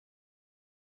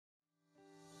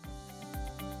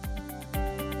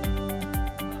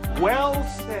Well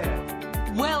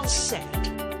said. Well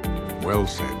said. Well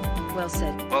said. Well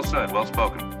said. Well said. Well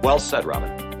spoken. Well said, Robin.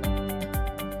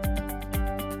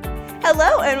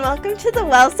 Hello and welcome to the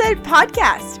Well Said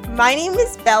podcast. My name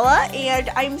is Bella and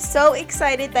I'm so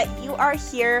excited that you are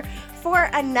here for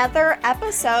another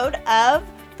episode of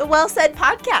the Well Said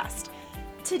podcast.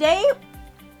 Today,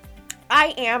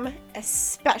 I am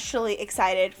especially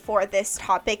excited for this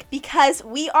topic because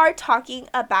we are talking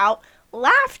about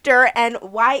laughter and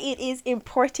why it is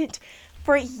important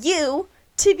for you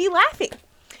to be laughing.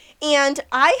 And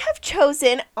I have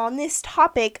chosen on this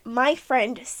topic my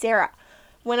friend Sara.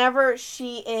 Whenever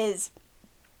she is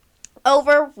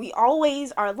over, we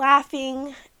always are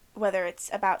laughing, whether it's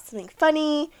about something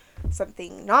funny,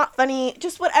 something not funny,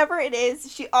 just whatever it is.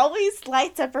 She always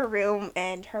lights up her room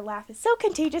and her laugh is so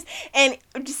contagious. And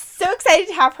I'm just so excited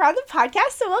to have her on the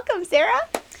podcast. So welcome, Sara.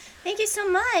 Thank you so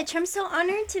much. I'm so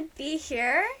honored to be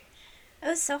here. It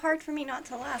was so hard for me not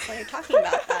to laugh while you're talking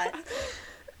about that.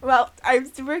 Well, I'm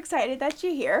super excited that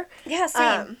you're here. Yeah,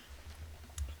 same.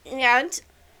 And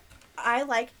I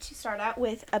like to start out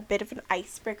with a bit of an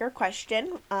icebreaker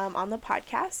question on the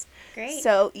podcast. Great.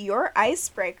 So your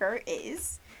icebreaker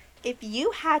is, if you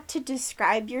had to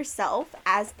describe yourself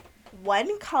as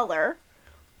one color,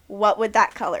 what would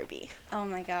that color be? Oh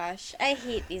my gosh. I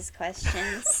hate these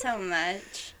questions so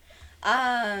much.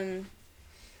 I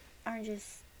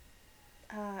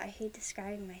hate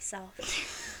describing myself.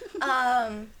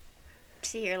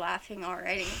 See, you're laughing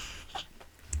already.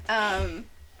 Oh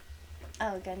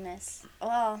goodness.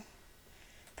 Well,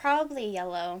 probably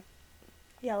yellow.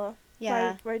 Yellow.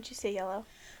 Yeah. Why did you say yellow?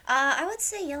 I would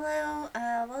say yellow.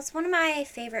 Well, it's one of my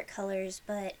favorite colors,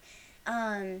 but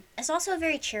it's also a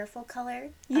very cheerful color.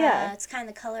 Yeah. It's kind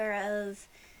of the color of,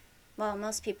 well,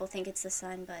 most people think it's the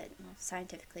sun, but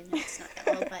scientifically it's not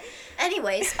yellow. But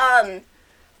anyways,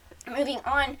 moving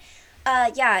on.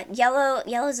 Yeah,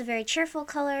 yellow is a very cheerful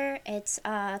color. It's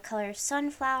a color of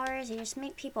sunflowers. You just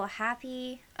make people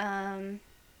happy.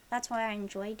 That's why I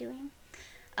enjoy doing.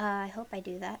 I hope I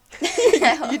do that.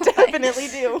 You definitely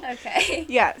do. Okay.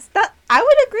 Yes, I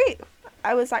would agree.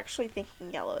 I was actually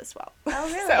thinking yellow as well.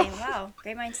 Oh, really? Wow.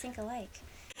 Great minds think alike.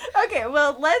 Okay,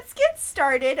 well, let's get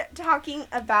started talking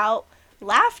about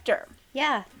laughter.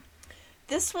 Yeah.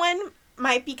 This one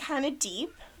might be kind of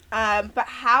deep, but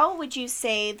how would you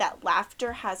say that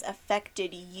laughter has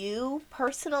affected you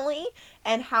personally,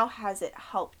 and how has it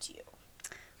helped you?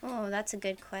 Oh, that's a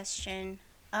good question.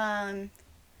 Well,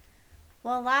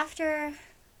 laughter,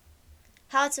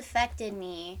 how it's affected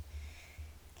me,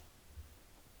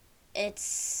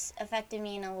 it's affected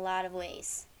me in a lot of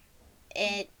ways.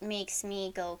 It makes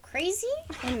me go crazy.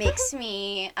 It makes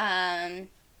me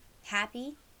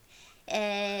happy.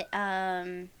 It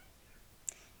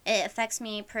affects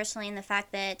me personally in the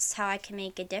fact that it's how I can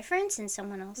make a difference in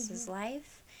someone else's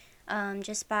life,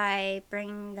 just by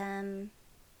bringing them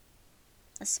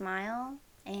a smile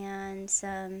and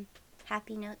some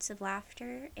happy notes of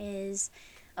laughter is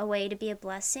a way to be a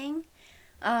blessing.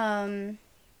 And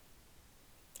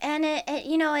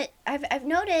I've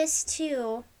noticed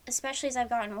too, especially as I've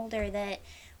gotten older, that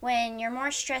when you're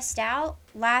more stressed out,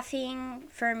 laughing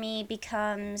for me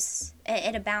becomes,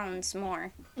 it abounds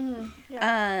more.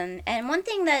 Yeah. And one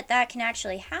thing that can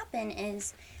actually happen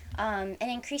is it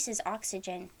increases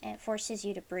oxygen and it forces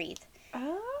you to breathe.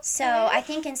 Okay. So I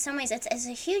think in some ways it's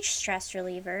a huge stress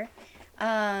reliever,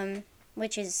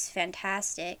 which is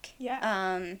fantastic.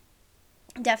 Yeah.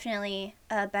 Definitely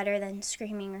better than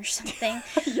screaming or something.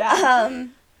 Yeah.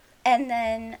 And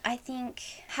then I think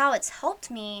how it's helped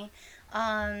me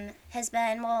has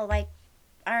been, well, like,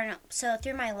 I don't know. So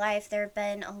through my life, there have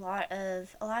been a lot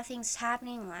of things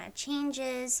happening, a lot of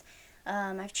changes.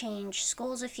 I've changed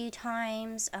schools a few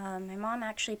times. My mom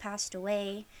actually passed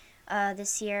away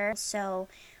this year. So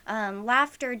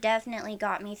laughter definitely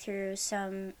got me through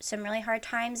some really hard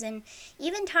times, and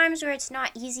even times where it's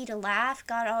not easy to laugh,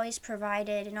 God always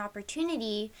provided an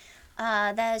opportunity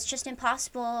that is just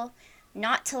impossible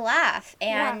not to laugh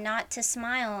and not to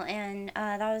smile, and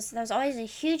that was always a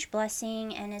huge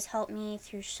blessing and has helped me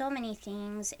through so many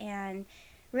things and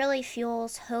really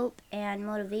fuels hope and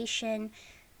motivation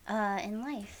in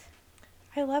life.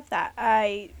 I love that.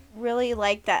 I really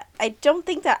like that. I don't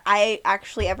think that I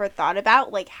actually ever thought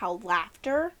about like how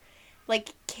laughter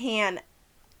can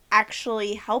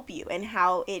actually help you and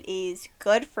how it is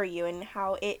good for you and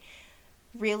how it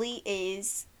really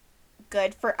is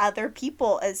good for other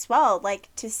people as well. Like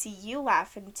to see you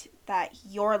laugh and that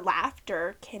your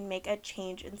laughter can make a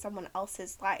change in someone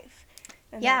else's life.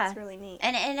 And that's really neat.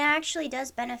 And it actually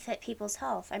does benefit people's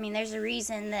health. I mean, there's a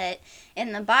reason that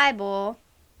in the Bible,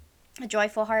 a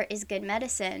joyful heart is good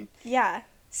medicine. Yeah.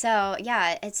 So,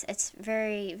 yeah, it's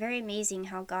very, very amazing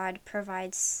how God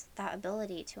provides that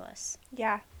ability to us.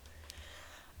 Yeah.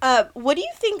 What do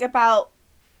you think about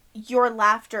your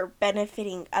laughter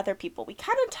benefiting other people? We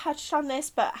kind of touched on this,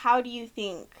 but how do you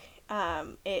think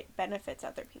it benefits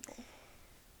other people?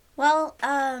 Well,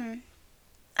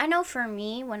 I know for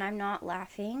me, when I'm not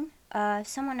laughing, if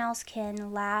someone else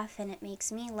can laugh and it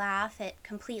makes me laugh, it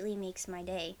completely makes my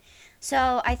day.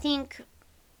 So I think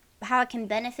how it can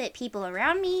benefit people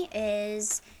around me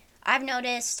is I've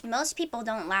noticed most people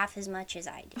don't laugh as much as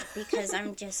I do because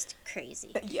I'm just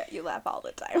crazy. Yeah, you laugh all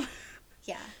the time.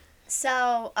 Yeah.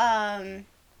 So,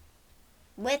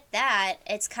 with that,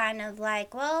 it's kind of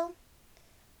like, well,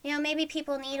 maybe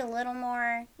people need a little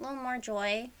more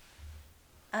joy.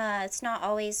 It's not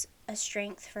always a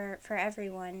strength for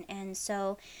everyone. And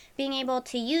so being able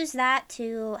to use that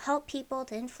to help people,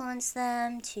 to influence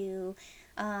them, to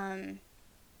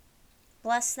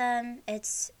bless them,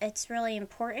 it's really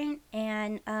important.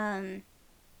 And, how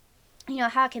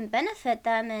it can benefit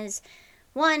them is,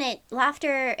 one,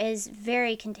 laughter is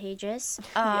very contagious.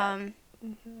 Yeah.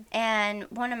 And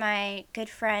one of my good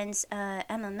friends,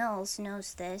 Emma Mills,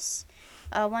 knows this.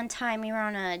 One time we were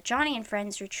on a Johnny and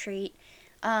Friends retreat.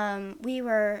 We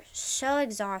were so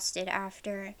exhausted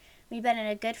after we'd been in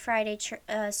a Good Friday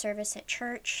service at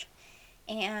church,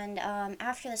 and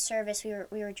after the service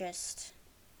we were just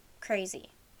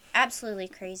crazy, absolutely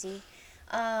crazy,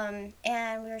 and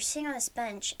we were sitting on this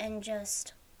bench and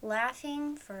just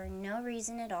laughing for no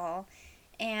reason at all.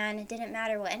 And it didn't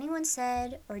matter what anyone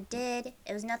said or did.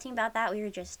 It was nothing about that. We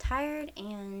were just tired,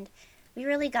 and we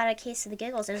really got a case of the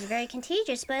giggles. It was very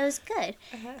contagious, but it was good.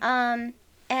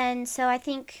 And so I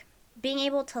think being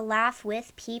able to laugh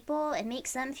with people, it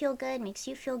makes them feel good, makes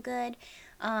you feel good.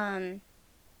 And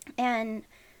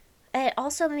it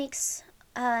also makes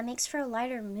for a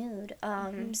lighter mood.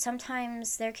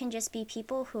 Sometimes there can just be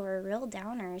people who are real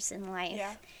downers in life.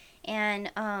 Yeah. And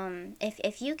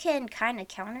if you can kind of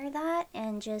counter that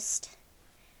and just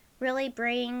really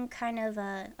bring kind of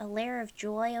a layer of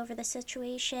joy over the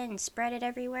situation and spread it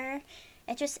everywhere,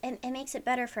 it makes it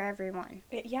better for everyone.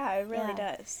 It really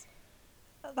does.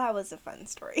 That was a fun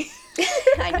story.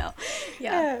 I know.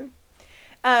 Yeah.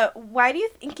 Why do you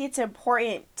think it's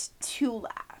important to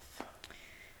laugh?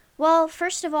 Well,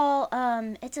 first of all,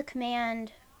 it's a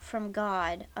command from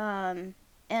God.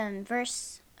 And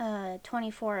verse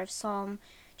 24 of Psalm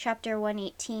chapter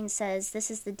 118 says, "This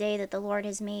is the day that the Lord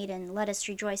has made, and let us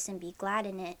rejoice and be glad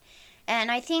in it."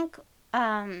 And I think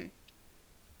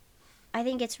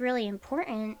it's really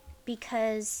important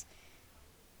because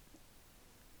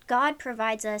God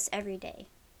provides us every day.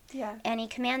 Yeah. And he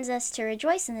commands us to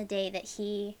rejoice in the day that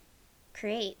he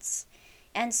creates.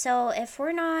 And so if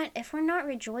we're not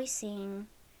rejoicing,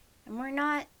 and we're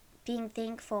not being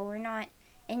thankful, we're not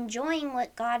enjoying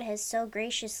what God has so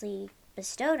graciously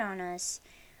bestowed on us,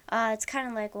 it's kind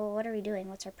of like, well, what are we doing?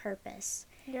 What's our purpose?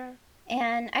 Yeah.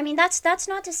 And I mean, that's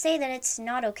not to say that it's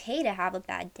not okay to have a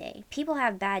bad day. People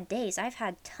have bad days. I've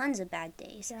had tons of bad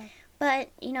days. Yeah. But,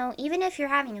 even if you're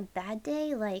having a bad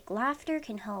day, like, laughter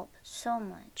can help so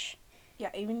much. Yeah,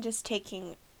 even just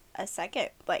taking a second,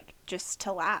 like, just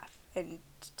to laugh and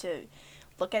to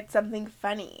look at something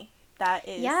funny. That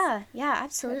is... Yeah,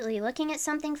 absolutely. Looking at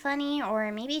something funny,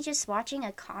 or maybe just watching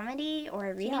a comedy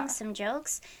or reading some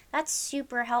jokes, that's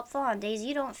super helpful on days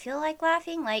you don't feel like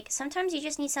laughing. Like, sometimes you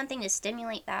just need something to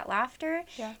stimulate that laughter,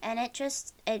 and it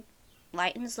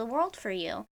lightens the world for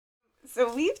you.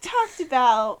 So we've talked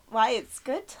about why it's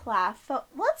good to laugh, but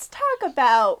let's talk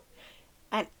about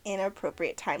an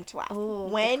inappropriate time to laugh. Ooh,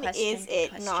 when good question, is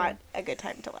it not a good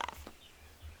time to laugh?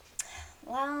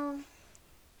 Well,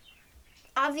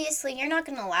 obviously you're not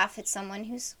going to laugh at someone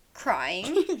who's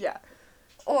crying. Yeah.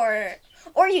 Or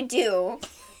you do.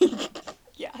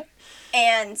 Yeah.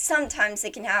 And sometimes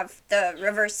it can have the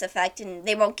reverse effect, and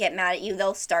they won't get mad at you.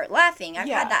 They'll start laughing. I've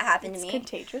had that happen to me. It's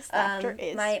contagious. Laughter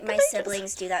is my contagious.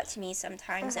 siblings do that to me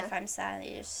sometimes. If I'm sad,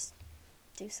 they just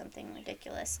do something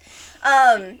ridiculous.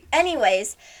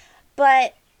 Anyways,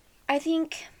 but I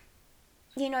think,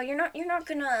 you're not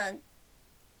gonna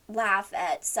laugh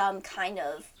at some kind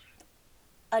of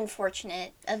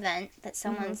unfortunate event that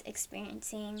someone's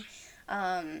experiencing.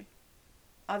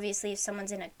 Obviously, if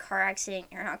someone's in a car accident,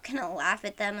 you're not going to laugh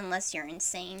at them unless you're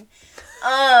insane.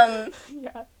 Yeah.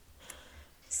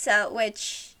 So,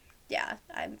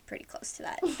 I'm pretty close to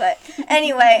that. But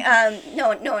anyway, no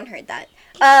one heard that.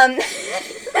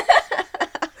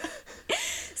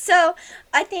 So,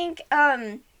 I think,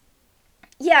 and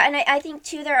I think,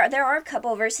 too, there are a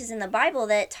couple verses in the Bible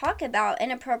that talk about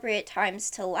inappropriate times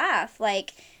to laugh.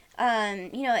 Like,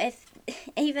 If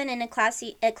even in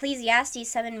Ecclesiastes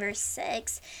 7 verse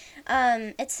 6,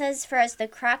 it says, "For as the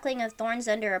crackling of thorns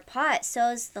under a pot, so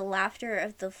is the laughter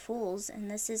of the fools, and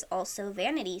this is also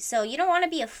vanity." So you don't want to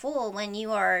be a fool when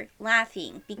you are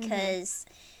laughing, because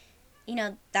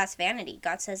that's vanity.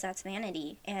 God says that's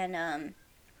vanity, and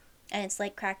it's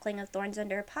like crackling of thorns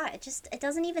under a pot. It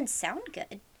doesn't even sound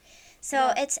good.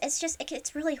 So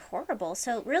it's really horrible.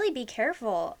 So really be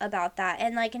careful about that.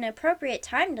 And like an appropriate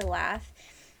time to laugh,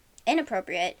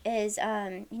 inappropriate, is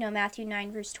Matthew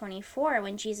 9 verse 24,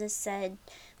 when Jesus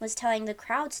was telling the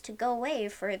crowds to go away,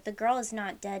 for the girl is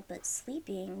not dead but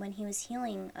sleeping, when he was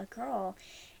healing a girl.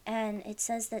 And it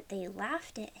says that they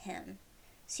laughed at him.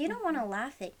 So you don't want to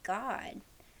laugh at God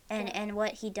and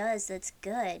what he does that's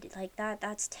good. Like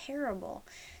that's terrible.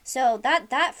 So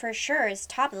that for sure is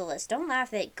top of the list. Don't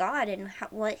laugh at God and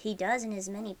what he does and his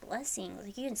many blessings.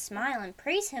 Like, you can smile and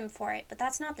praise him for it, but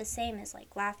that's not the same as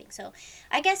like laughing. So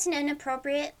I guess an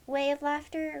inappropriate way of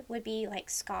laughter would be like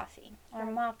scoffing or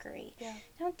mockery. Yeah.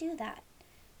 Don't do that.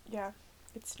 Yeah.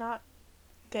 It's not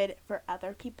good for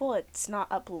other people. It's not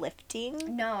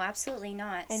uplifting. No, absolutely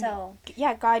not. And so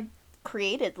God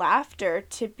created laughter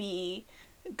to be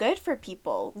good for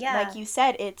people. Yeah. Like you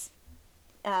said, it's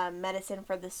medicine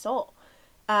for the soul.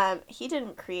 He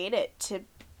didn't create it to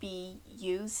be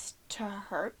used to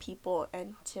hurt people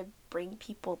and to bring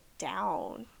people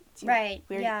down.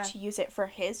 To use it for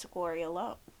his glory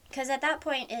alone. Because at that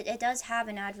point, it does have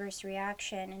an adverse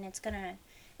reaction, and it's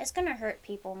gonna hurt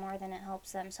people more than it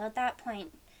helps them. So at that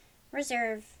point,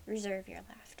 reserve your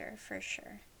laughter for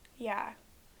sure. Yeah.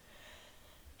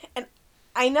 And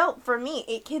I know for me,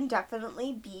 it can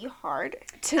definitely be hard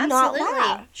to not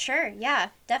laugh. Sure, yeah,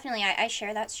 definitely. I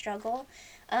share that struggle.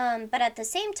 But at the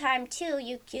same time, too,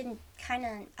 you can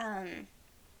kind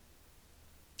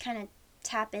of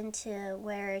tap into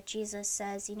where Jesus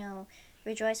says,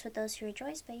 rejoice with those who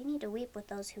rejoice, but you need to weep with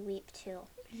those who weep, too.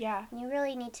 Yeah. And you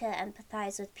really need to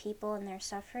empathize with people and their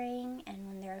suffering, and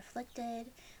when they're afflicted,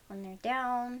 when they're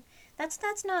down.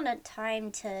 That's not a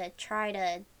time to try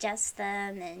to jest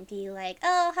them and be like,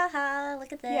 oh, haha,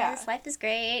 look at this, life is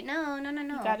great. No.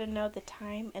 You gotta know the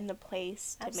time and the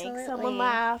place to Absolutely. make someone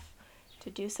laugh, to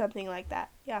do something like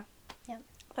that. Yeah. Yep.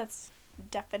 That's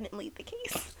definitely the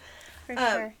case. For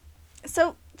sure.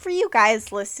 So, for you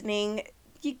guys listening,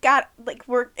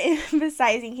 we're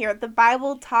emphasizing here, the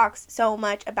Bible talks so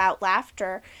much about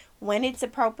laughter, when it's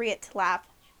appropriate to laugh,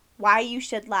 why you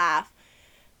should laugh,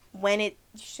 when you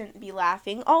shouldn't be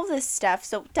laughing, all this stuff.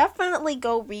 So definitely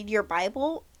go read your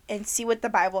Bible and see what the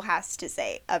Bible has to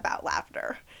say about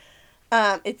laughter.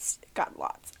 It's got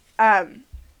lots. Can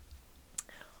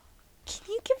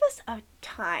you give us a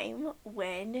time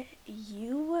when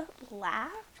you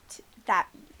laughed that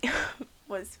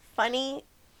was funny,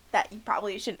 that you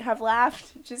probably shouldn't have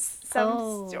laughed? Just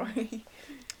some story.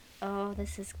 Oh,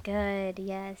 this is good.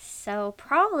 Yes. So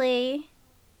probably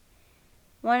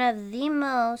one of the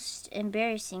most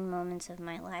embarrassing moments of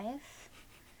my life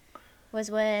was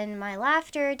when my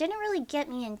laughter didn't really get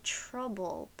me in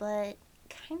trouble, but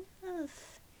kind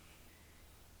of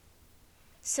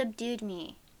subdued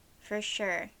me, for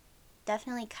sure.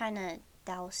 Definitely kind of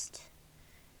doused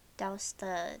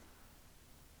the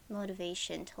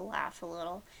motivation to laugh a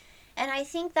little. And I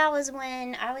think that was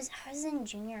when I was in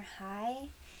junior high.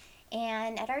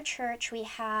 And at our church, we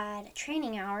had a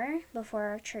training hour before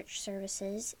our church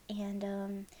services,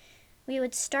 and we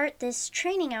would start this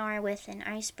training hour with an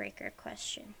icebreaker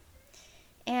question.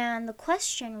 And the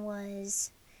question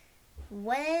was,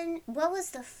 what was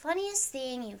the funniest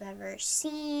thing you've ever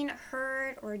seen,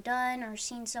 heard, or done, or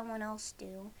seen someone else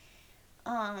do?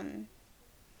 And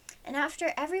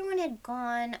after everyone had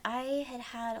gone, I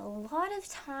had a lot of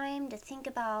time to think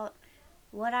about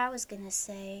what I was going to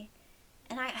say.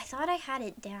 And I thought I had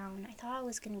it down. I thought I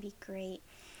was going to be great.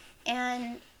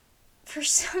 And for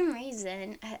some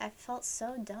reason, I felt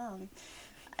so dumb.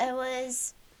 I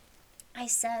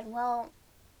said, well,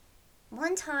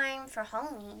 one time for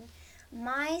Halloween,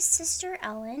 my sister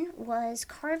Ellen was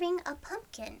carving a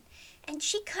pumpkin. And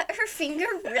she cut her finger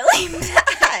really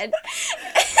bad.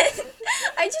 And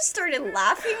I just started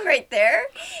laughing right there.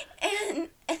 And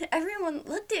everyone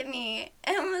looked at me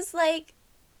and was like,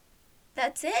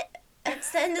 that's it?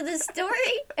 That's the end of the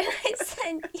story? And I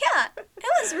said, yeah, it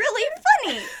was really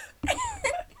funny. And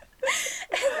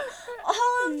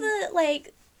all of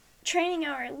the, training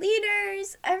hour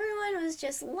leaders, everyone was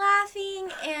just laughing,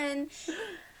 and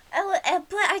but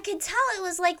I could tell it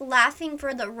was, laughing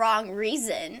for the wrong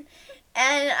reason.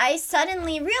 And I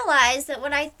suddenly realized that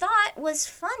what I thought was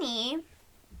funny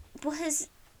was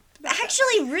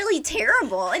actually really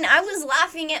terrible. And I was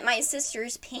laughing at my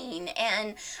sister's pain,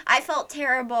 and I felt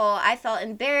terrible. I felt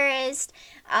embarrassed.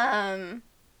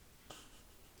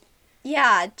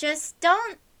 Yeah, just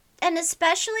don't, and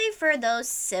especially for those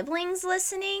siblings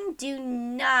listening, do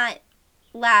not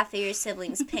laugh at your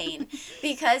siblings' pain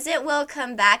because it will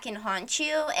come back and haunt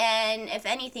you, and if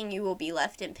anything, you will be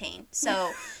left in pain.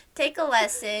 So take a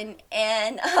lesson,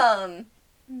 and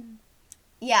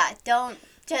yeah,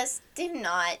 do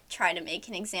not try to make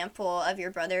an example of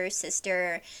your brother or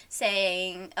sister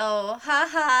saying, oh,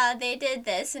 haha, they did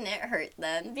this and it hurt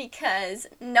them, because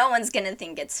no one's gonna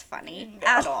think it's funny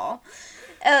at all.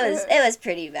 It was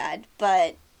pretty bad,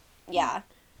 but yeah.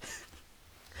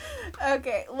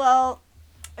 Okay, well,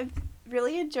 I've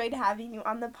really enjoyed having you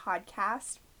on the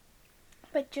podcast.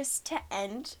 But just to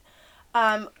end,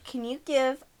 can you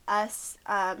give us,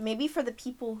 maybe for the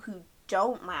people who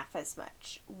don't laugh as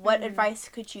much, what advice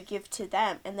could you give to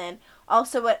them? And then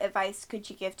also, what advice could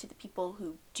you give to the people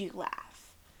who do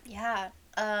laugh? Yeah.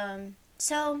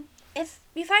 So if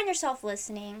you find yourself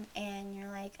listening and you're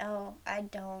like, oh, I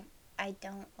don't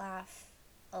laugh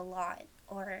a lot,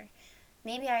 or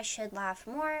maybe I should laugh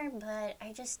more, but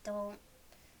I just don't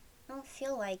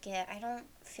feel like it. I don't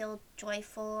feel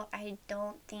joyful. I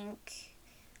don't think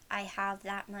I have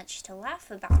that much to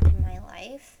laugh about in my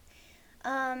life.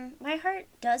 My heart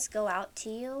does go out to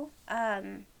you.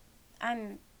 I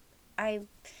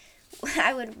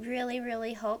would really,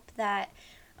 really hope that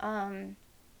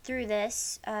through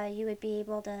this you would be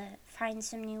able to find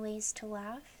some new ways to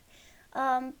laugh.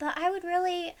 But I would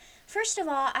really, first of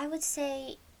all, I would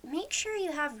say make sure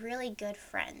you have really good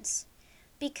friends.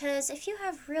 Because if you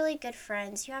have really good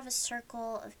friends, you have a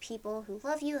circle of people who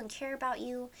love you and care about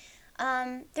you,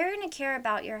 they're going to care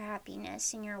about your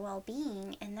happiness and your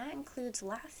well-being, and that includes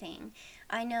laughing.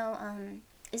 I know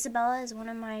Isabella is one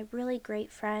of my really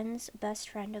great friends, best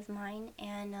friend of mine,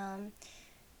 and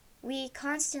we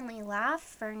constantly laugh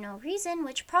for no reason,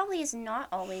 which probably is not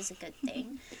always a good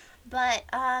thing, but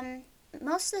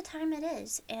most of the time it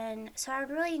is. And so I would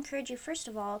really encourage you, first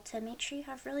of all, to make sure you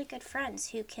have really good friends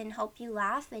who can help you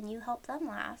laugh and you help them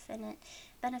laugh, and it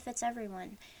benefits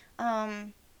everyone.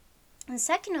 And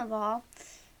second of all,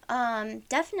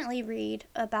 definitely read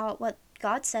about what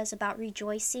God says about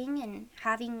rejoicing and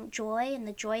having joy, and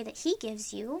the joy that He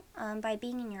gives you by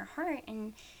being in your heart.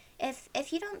 And if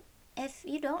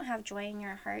you don't have joy in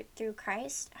your heart through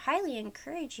Christ, I highly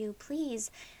encourage you,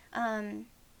 please,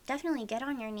 definitely get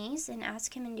on your knees and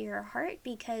ask Him into your heart,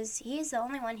 because He is the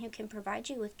only one who can provide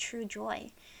you with true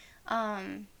joy.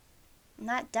 And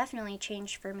that definitely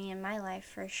changed for me in my life,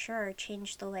 for sure.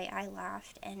 Changed the way I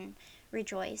laughed and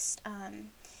rejoiced.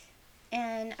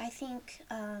 And I think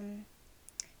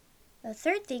the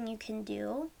third thing you can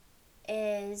do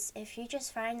is, if you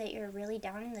just find that you're really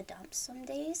down in the dumps some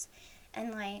days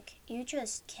and like you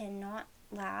just cannot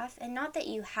laugh, and not that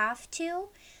you have to,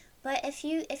 but if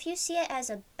you see it as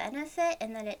a benefit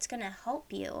and that it's going to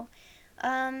help you,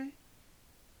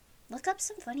 look up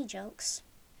some funny jokes.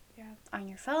 Yeah. On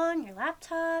your phone, your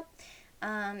laptop,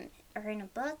 or in a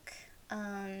book.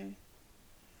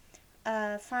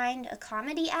 Find a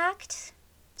comedy act,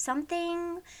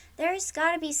 something. There's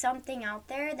got to be something out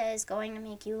there that is going to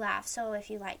make you laugh. So if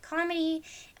you like comedy,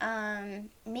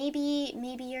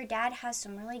 maybe your dad has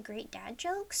some really great dad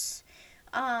jokes,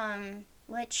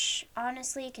 which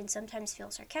honestly can sometimes feel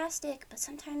sarcastic, but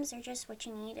sometimes they're just what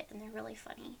you need and they're really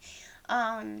funny.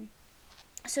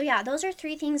 So yeah, those are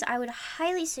 3 things I would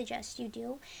highly suggest you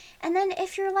do. And then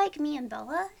if you're like me and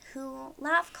Bella, who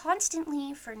laugh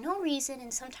constantly for no reason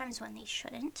and sometimes when they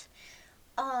shouldn't,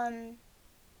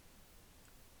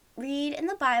 read in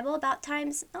the Bible about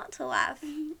times not to laugh.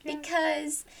 Yeah.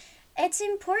 Because it's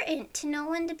important to know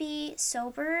when to be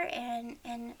sober and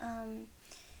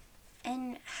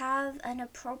have an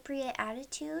appropriate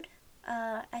attitude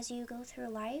as you go through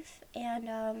life.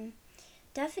 And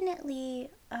definitely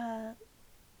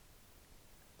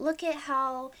look at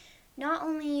how not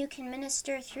only you can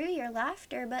minister through your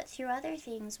laughter, but through other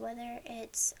things, whether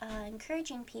it's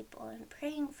encouraging people and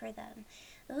praying for them.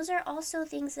 Those are also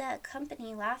things that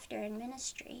accompany laughter in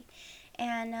ministry.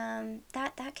 And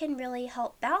that can really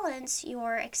help balance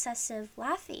your excessive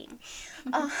laughing.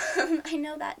 I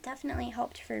know that definitely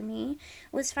helped for me,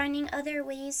 was finding other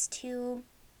ways to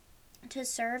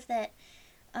serve that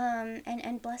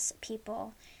and bless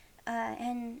people.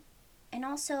 And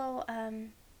also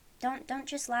don't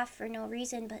just laugh for no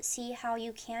reason, but see how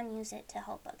you can use it to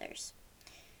help others,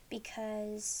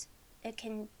 because it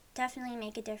can definitely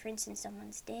make a difference in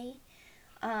someone's day.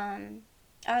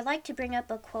 I would like to bring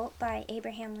up a quote by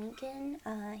Abraham Lincoln.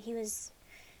 He was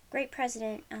a great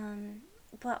president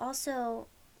but also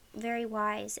very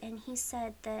wise. And he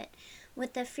said that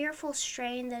with the fearful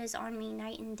strain that is on me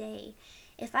night and day,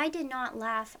 if I did not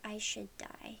laugh, I should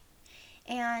die.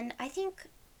 And I think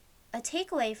a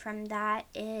takeaway from that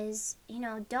is,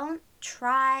 don't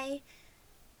try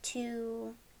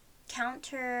to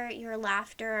counter your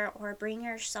laughter or bring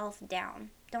yourself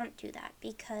down. Don't do that,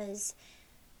 because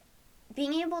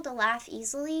being able to laugh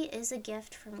easily is a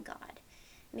gift from God.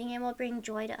 Being able to bring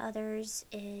joy to others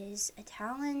is a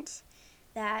talent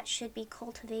that should be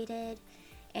cultivated.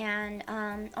 And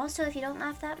also, if you don't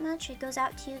laugh that much, it goes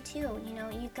out to you too.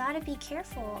 You've got to be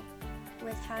careful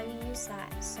with how you use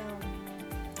that. So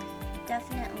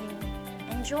definitely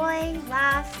enjoy,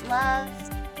 laugh, love,